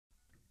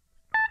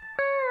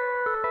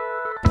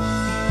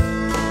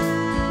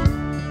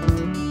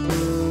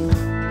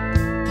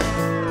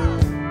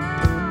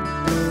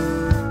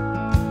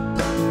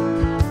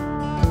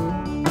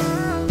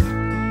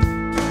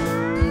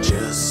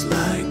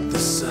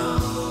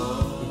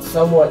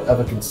somewhat of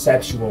a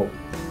conceptual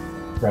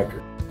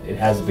record. It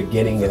has a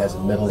beginning, it has a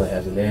middle, it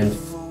has an end,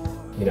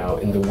 you know,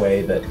 in the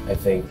way that I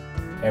think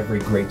every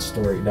great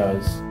story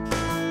does.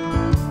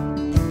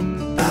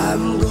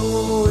 I'm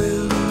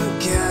going to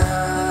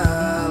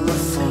California.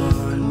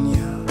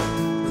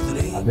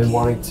 I've been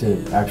wanting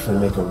to actually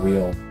make a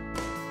real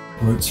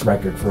roots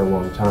record for a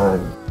long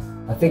time.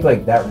 I think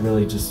like that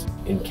really just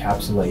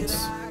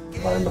encapsulates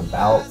what I'm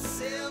about.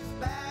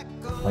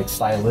 Like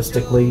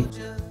stylistically,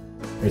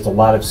 there's a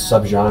lot of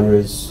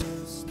subgenres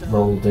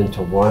rolled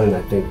into one, and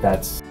I think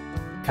that's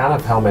kind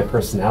of how my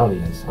personality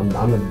is.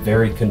 I'm a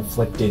very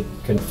conflicted,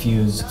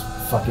 confused,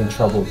 fucking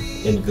troubled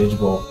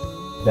individual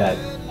that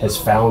has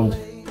found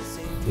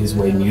his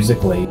way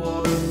musically.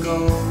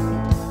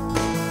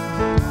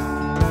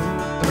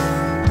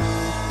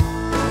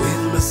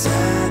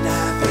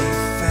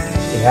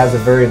 It has a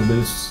very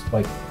loose,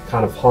 like,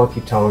 kind of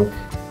honky-tonk,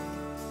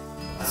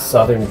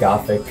 Southern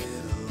Gothic,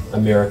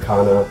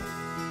 Americana,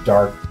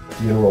 dark,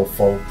 funeral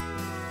folk.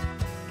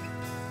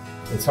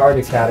 It's hard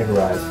to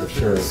categorize for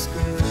sure.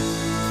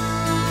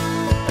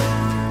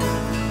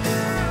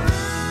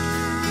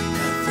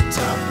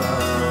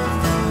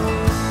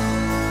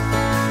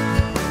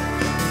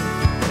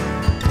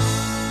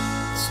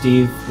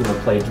 Steve, you know,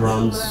 played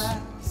drums,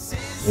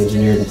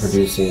 engineered and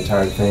produced the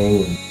entire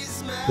thing.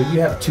 But you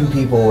have two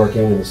people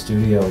working in the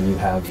studio, and you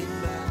have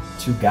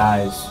two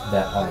guys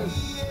that are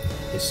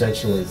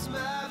essentially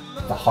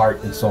the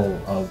heart and soul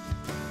of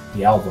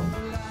the album.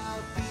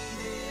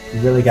 You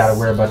really got to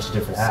wear a bunch of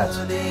different hats.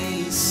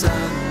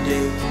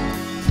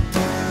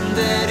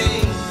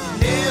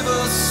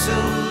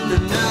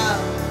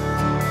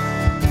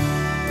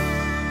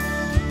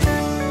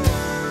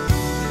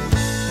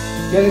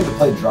 Getting to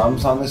play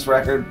drums on this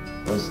record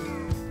was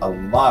a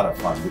lot of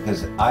fun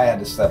because I had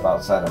to step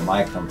outside of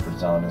my comfort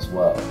zone as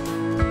well.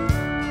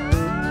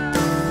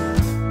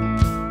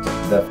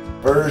 The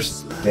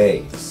first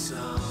day,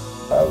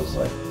 I was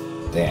like,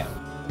 damn,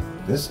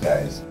 this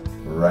guy's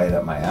right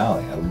up my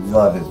alley. I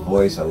love his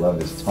voice, I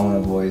love his tone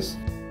of voice.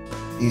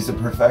 He's a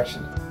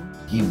perfectionist.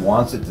 He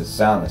wants it to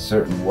sound a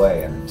certain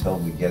way, and until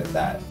we get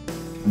that,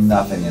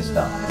 nothing is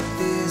done.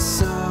 There's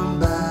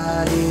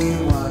somebody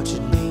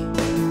watching me,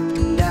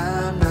 and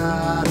I'm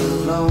not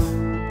alone.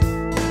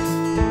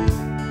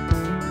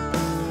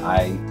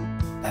 I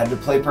had to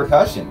play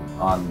percussion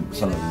on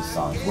some of these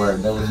songs where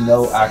there was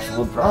no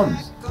actual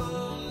drums.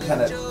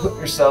 Kind of put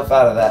yourself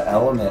out of that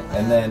element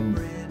and then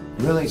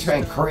really try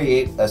and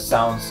create a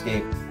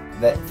soundscape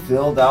that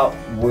filled out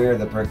where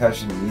the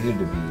percussion needed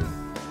to be.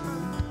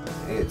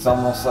 It's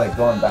almost like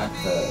going back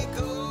to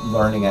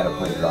learning how to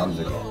play drums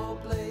again.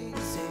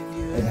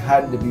 It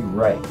had to be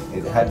right.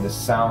 It had to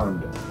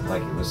sound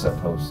like it was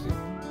supposed to.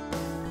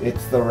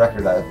 It's the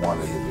record I've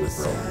wanted to do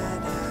for a long time.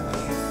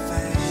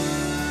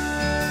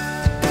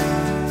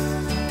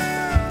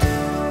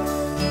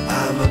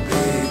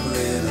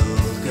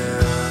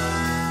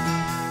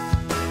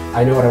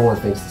 I know what I want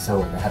things to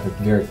sound like. I have a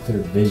very clear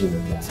vision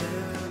of that.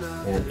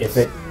 And if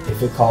it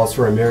calls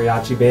for a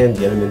mariachi band,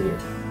 get them in here.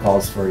 If it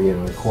calls for, you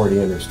know,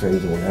 accordion or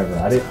strings or whatever.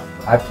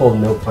 I pulled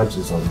no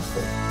punches on this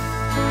thing.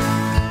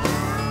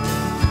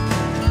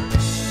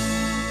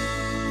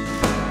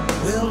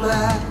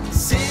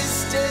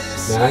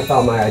 Man, I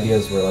thought my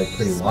ideas were like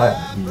pretty wild,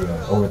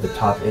 the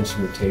over-the-top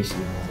instrumentation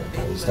and all that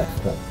kind of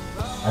stuff. But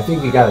I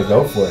think you got to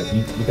go for it.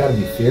 You got to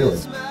be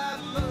fearless.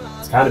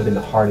 It's kind of been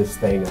the hardest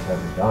thing I've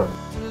ever done.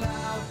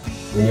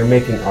 When you're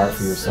making art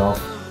for yourself,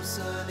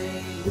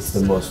 it's the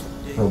most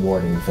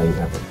rewarding thing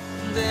ever.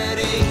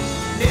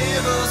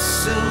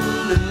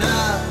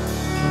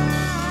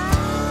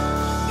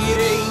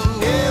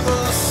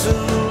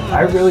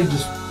 I really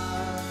just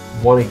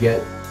want to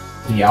get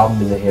the album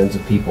in the hands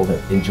of people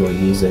that enjoy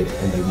music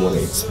and they want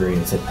to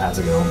experience it as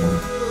an album.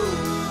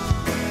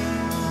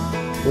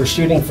 We're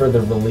shooting for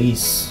the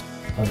release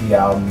of the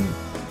album.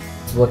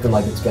 It's looking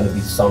like it's going to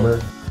be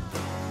summer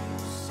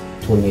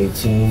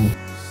 2018.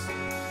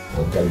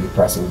 I'm going to be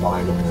pressing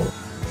vinyl.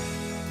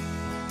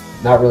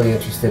 Not really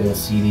interested in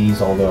CDs,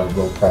 although I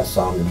will press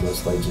some and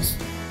mostly just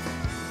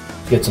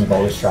get some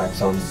bonus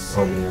tracks on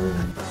there.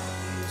 And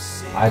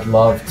I'd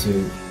love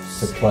to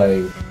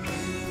play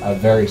a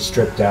very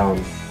stripped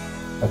down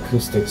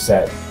acoustic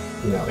set,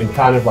 you know, and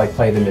kind of like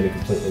play them in a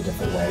completely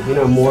different way. You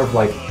know, more of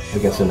like, I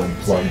guess, an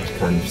unplugged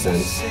kind of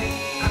sense.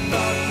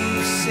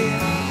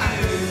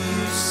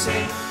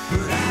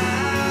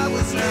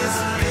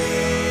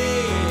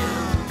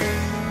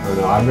 I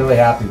don't know, I'm really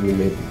happy we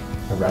made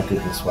a record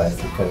this way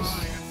because,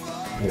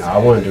 you know, I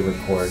wanted to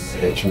record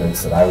the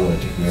instruments that I wanted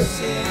to hear.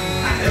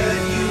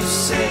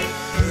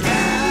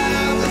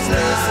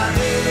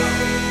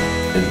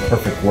 In a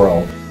perfect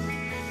world,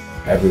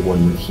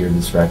 everyone would hear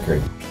this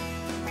record.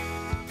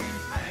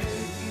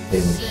 They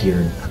would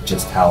hear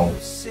just how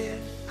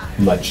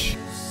much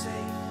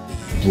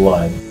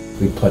blood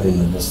we put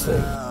into this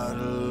thing.